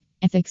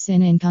Ethics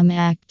in Income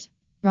Act.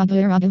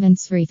 Raghavan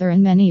Sridharan.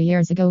 Many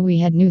years ago, we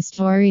had news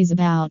stories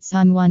about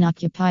someone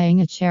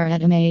occupying a chair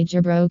at a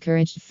major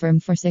brokerage firm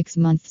for 6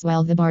 months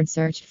while the board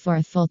searched for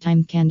a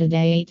full-time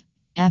candidate.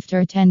 After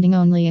attending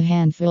only a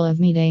handful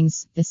of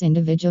meetings, this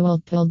individual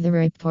pulled the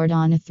ripcord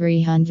on a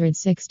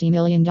 $360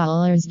 million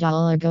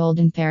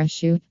golden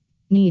parachute.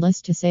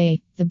 Needless to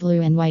say, the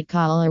blue and white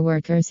collar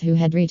workers who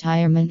had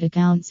retirement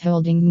accounts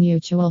holding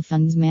mutual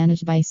funds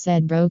managed by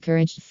said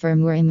brokerage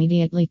firm were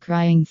immediately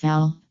crying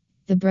foul.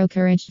 The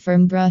brokerage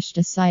firm brushed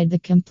aside the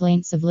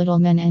complaints of little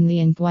men and the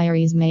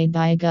inquiries made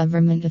by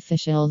government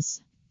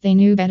officials. They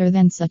knew better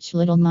than such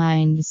little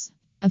minds.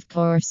 Of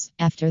course,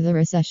 after the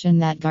recession,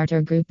 that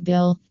Garter Group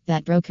bill,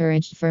 that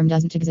brokerage firm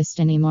doesn't exist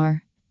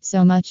anymore.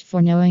 So much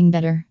for knowing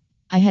better.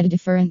 I had a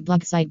different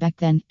blog site back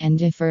then, and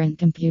different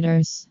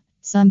computers.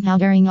 Somehow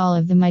during all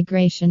of the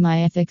migration,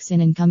 my Ethics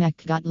in Income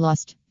Act got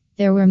lost.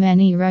 There were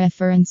many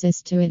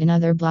references to it in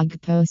other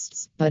blog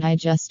posts, but I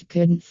just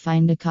couldn't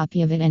find a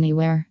copy of it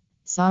anywhere.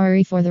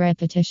 Sorry for the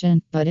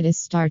repetition, but it is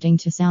starting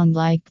to sound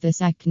like this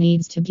act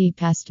needs to be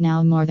passed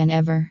now more than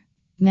ever.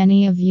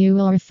 Many of you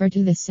will refer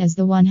to this as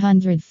the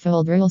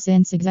 100-fold rule,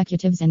 since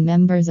executives and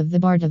members of the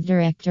board of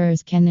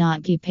directors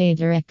cannot be paid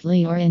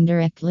directly or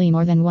indirectly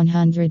more than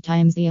 100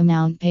 times the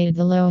amount paid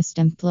the lowest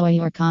employee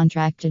or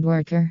contracted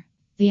worker.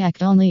 The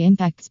act only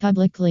impacts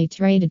publicly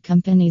traded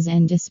companies,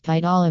 and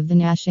despite all of the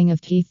gnashing of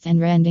teeth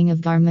and rending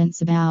of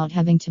garments about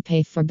having to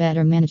pay for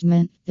better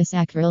management, this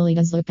act really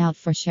does look out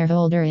for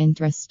shareholder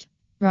interest.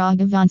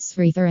 Raghavan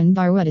Sridharan.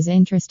 What is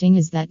interesting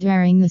is that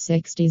during the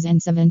 60s and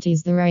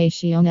 70s, the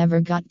ratio never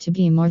got to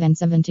be more than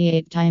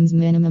 78 times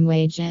minimum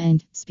wage,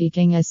 and,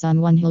 speaking as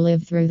someone who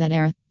lived through that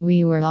era,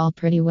 we were all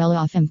pretty well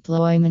off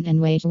employment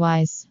and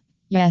wage-wise.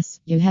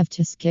 Yes, you have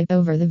to skip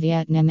over the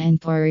Vietnam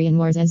and Korean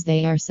Wars as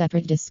they are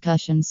separate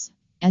discussions.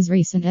 As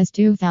recent as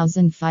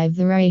 2005,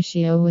 the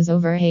ratio was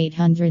over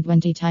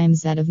 820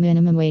 times that of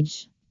minimum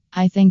wage.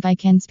 I think I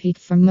can speak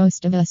for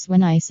most of us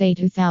when I say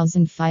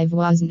 2005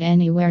 wasn't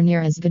anywhere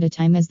near as good a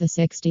time as the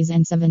 60s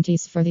and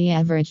 70s for the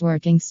average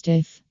working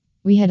stiff.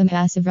 We had a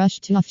massive rush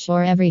to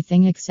offshore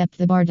everything except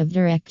the board of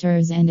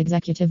directors and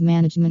executive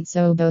management,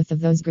 so both of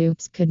those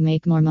groups could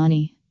make more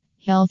money.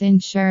 Health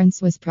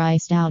insurance was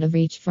priced out of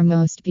reach for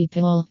most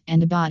people,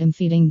 and a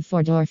bottom-feeding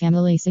four-door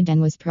family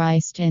sedan was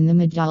priced in the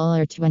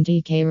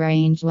mid-$20K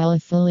range, while a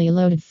fully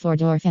loaded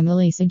four-door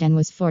family sedan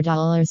was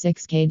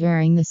 $4.6K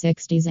during the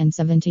 60s and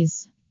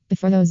 70s.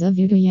 For those of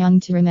you too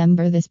young to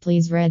remember this,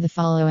 please read the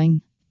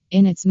following.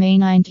 In its May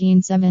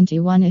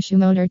 1971 issue,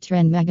 Motor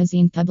Trend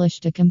magazine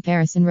published a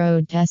comparison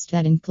road test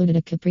that included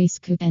a Caprice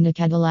Coupe and a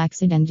Cadillac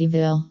Sedan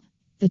DeVille.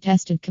 The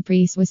tested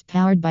Caprice was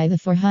powered by the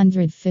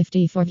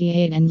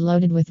 450/48 and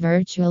loaded with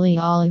virtually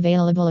all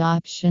available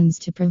options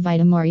to provide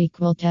a more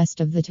equal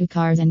test of the two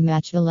cars and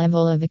match the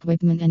level of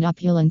equipment and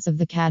opulence of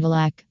the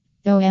Cadillac.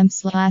 Though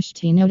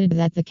M/T noted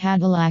that the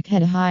Cadillac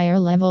had a higher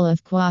level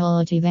of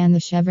quality than the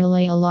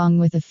Chevrolet along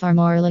with a far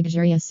more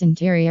luxurious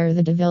interior,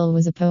 the DeVille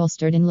was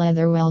upholstered in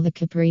leather while the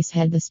Caprice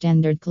had the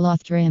standard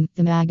cloth trim.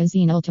 The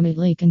magazine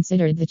ultimately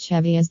considered the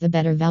Chevy as the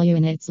better value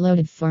in its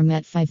loaded form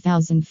at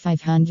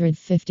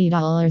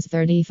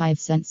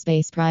 $5,550.35,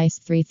 base price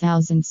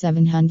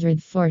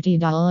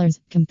 $3,740,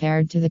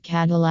 compared to the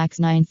Cadillac's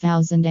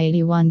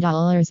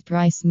 $9,081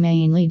 price,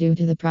 mainly due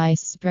to the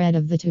price spread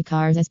of the two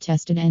cars as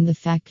tested and the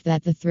fact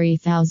that the $3,500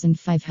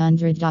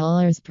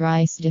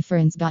 price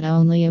difference got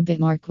only a bit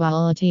more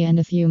quality and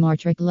a few more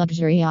trick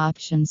luxury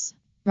options.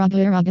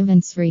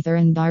 Raghavan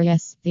Sridharan.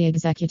 Yes, the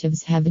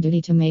executives have a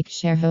duty to make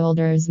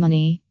shareholders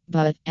money,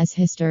 but as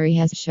history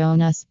has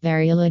shown us,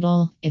 very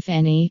little, if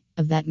any,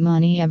 of that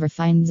money ever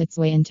finds its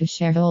way into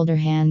shareholder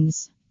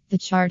hands. The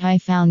chart I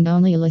found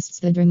only lists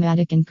the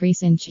dramatic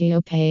increase in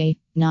CEO pay,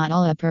 not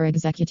all upper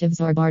executives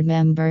or board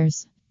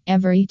members.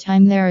 Every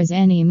time there is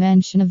any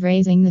mention of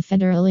raising the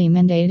federally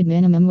mandated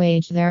minimum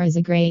wage, there is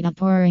a great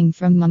outpouring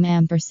from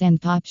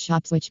mom-pop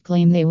shops which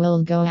claim they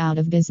will go out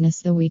of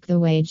business the week the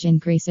wage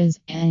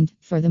increases, and,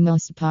 for the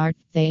most part,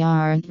 they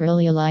aren't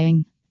really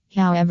lying.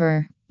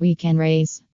 However, we can raise